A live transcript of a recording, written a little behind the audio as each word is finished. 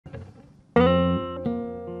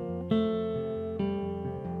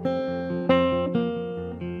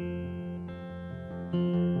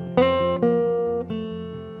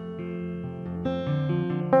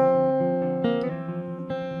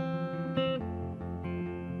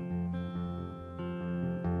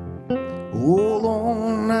Hold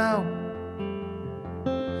on now.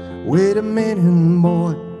 Wait a minute,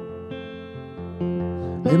 boy.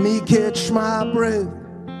 Let me catch my breath.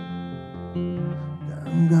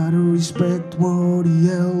 I gotta respect what the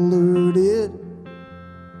elder did.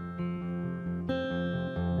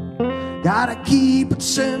 Gotta keep it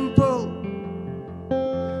simple,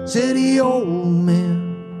 said the old man.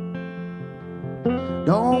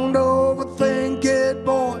 Don't overthink it,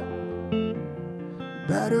 boy.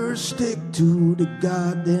 Better stick to the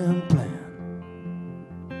goddamn plan.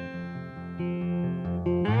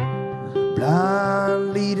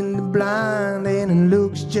 Blind leading the blind, and it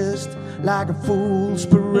looks just like a fool's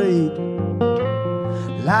parade.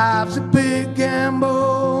 Life's a big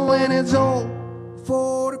gamble, and it's all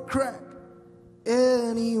for the crack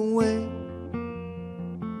anyway.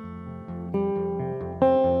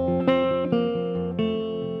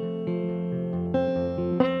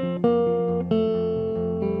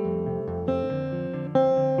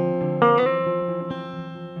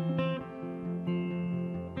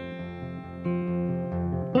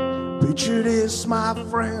 Picture this, my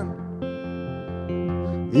friend,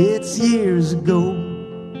 it's years ago.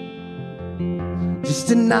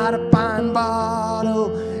 Just a night of pine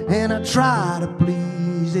bottle, and I try to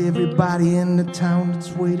please everybody in the town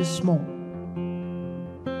that's way too small.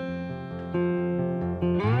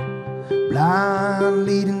 Blind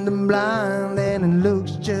leading the blind, and it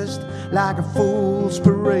looks just like a fool's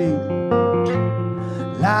parade.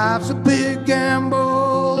 Life's a big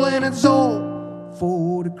gamble, and it's all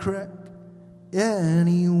for the crack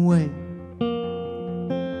anyway.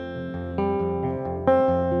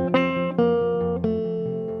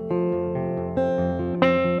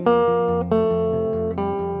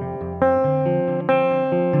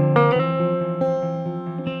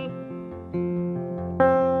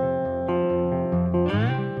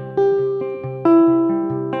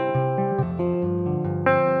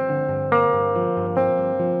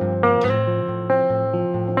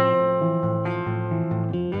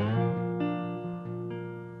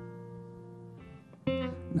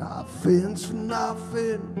 Nothing's for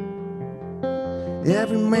nothing.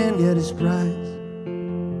 Every man get his price.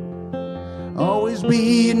 Always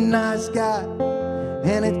be a nice guy,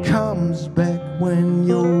 and it comes back when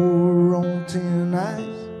you're on thin ice.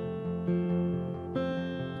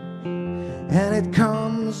 And it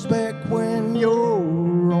comes back when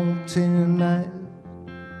you're on thin ice.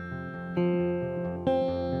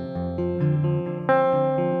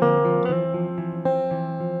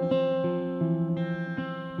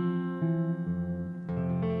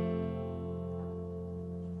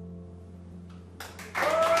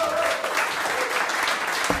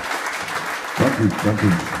 Dank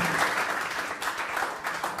u.